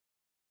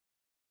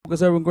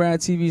FOKUS Urban Grand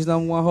TV's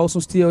 #1 host.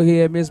 I'm still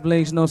here, Miss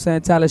Bling, you know what I'm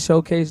saying, talent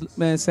showcase,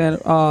 man, saying,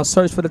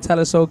 search for the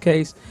talent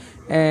showcase.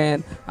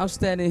 And I'm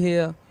standing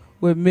here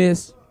with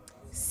Miss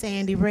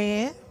Sandy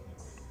Red,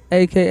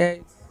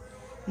 AKA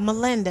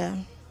Melinda.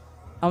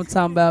 I'm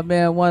talking about,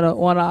 man, one of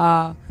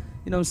our,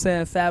 you know what I'm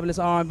saying, fabulous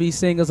R&B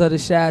singers of the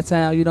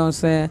Chi-Town, you know what I'm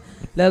saying.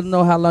 Let them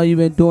know how long you've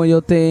been doing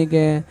your thing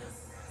and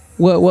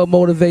what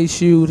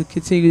motivates you to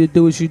continue to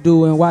do what you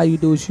do and why you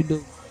do what you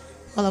do.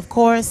 Well, of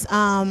course,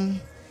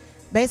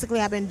 basically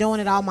I've been doing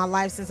it all my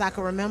life since I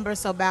can remember,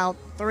 so about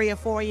 3 or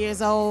 4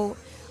 years old.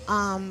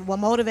 What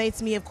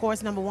motivates me, of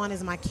course, number one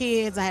is my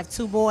kids. I have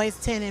 2 boys,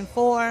 10 and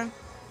 4,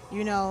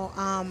 you know,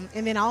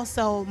 and then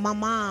also my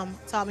mom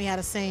taught me how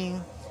to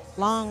sing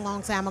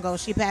long time ago.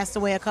 She passed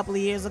away a couple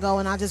of years ago,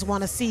 and I just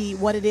want to see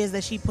what it is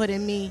that she put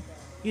in me,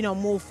 you know,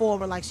 move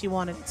forward like she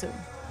wanted it to.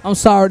 I'm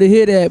sorry to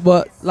hear that,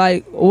 but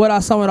like, what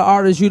are some of the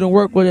artists you done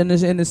work with in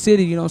the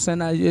city? You know what I'm saying?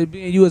 Now,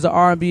 being you as an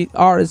R&B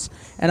artist,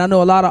 and I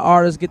know a lot of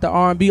artists get the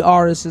R&B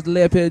artists is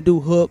led here to do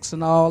hooks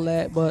and all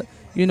that. But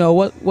you know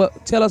what?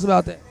 Tell us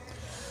about that.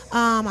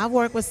 I've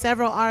worked with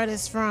several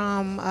artists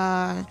from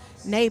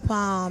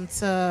Napalm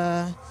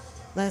to,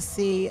 let's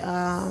see,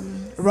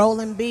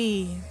 Rollin'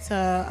 B to,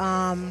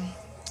 I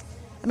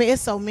mean,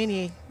 it's so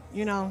many,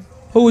 you know.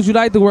 Who would you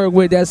like to work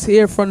with that's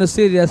here from the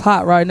city that's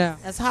hot right now?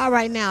 That's hot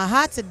right now,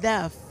 hot to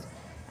death.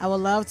 I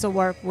would love to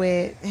work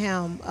with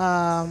him.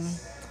 What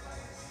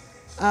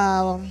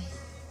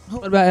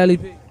about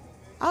LEP?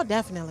 Oh,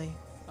 definitely.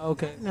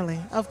 Okay. Definitely.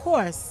 Of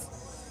course.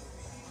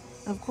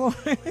 Of course.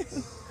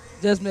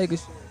 Just making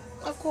sure.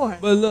 Of course.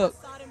 But look,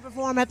 I saw them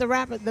perform at the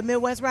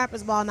Midwest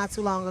Rappers Ball not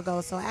too long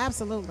ago, so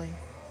absolutely.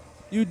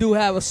 you do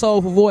have a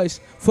soulful voice.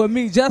 For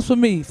me, just for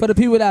me, for the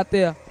people out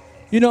there,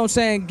 you know what I'm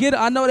saying?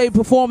 I know they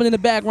performing in the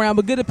background,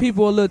 but give the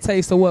people a little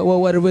taste of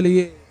what it really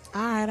is.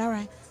 All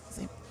right.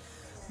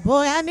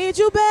 Boy, I need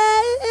you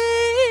bad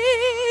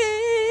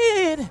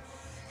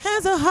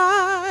as a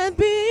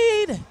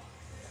heartbeat,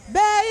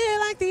 bad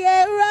like the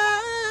air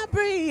I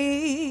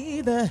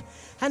breathe.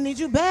 I need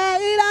you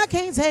bad, I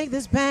can't take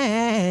this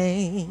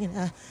pain.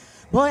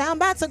 Boy, I'm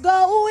about to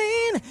go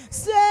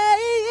insane.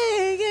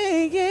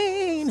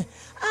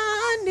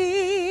 I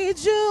need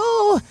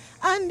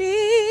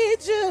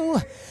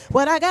you.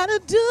 What I gotta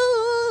do?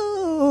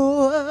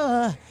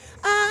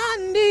 I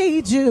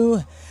need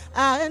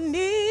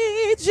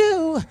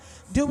you.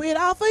 Do it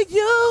all for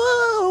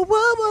you.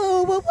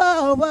 Whoa.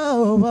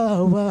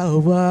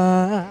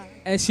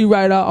 And she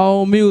write her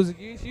own music.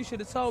 You should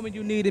have told me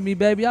you needed me,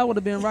 baby. I would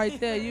have been right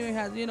there. You ain't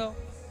have, you know.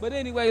 But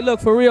anyway, look,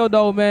 for real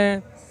though,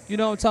 man. You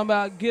know what I'm talking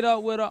about? Get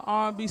up with an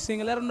R&B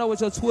singer. Let them know what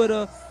your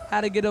Twitter,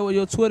 how to get up with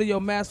your Twitter, your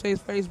MySpace,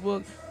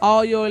 Facebook,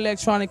 all your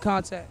electronic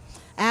contact.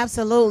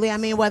 Absolutely. I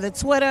mean, whether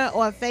Twitter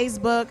or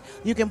Facebook,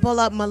 you can pull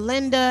up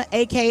Melinda,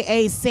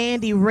 a.k.a.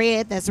 Sandy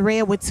Red. That's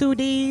Red with 2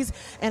 Ds.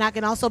 And I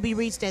can also be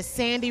reached at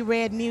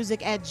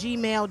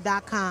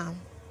sandyredmusic@gmail.com.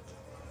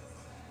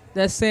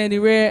 That's Sandy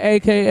Red,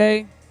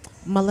 a.k.a.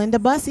 Melinda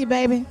Bussy,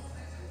 baby.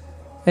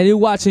 And you're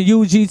watching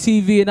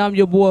UGTV, and I'm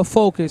your boy,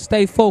 FOKUS.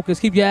 Stay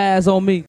focused. Keep your eyes on me.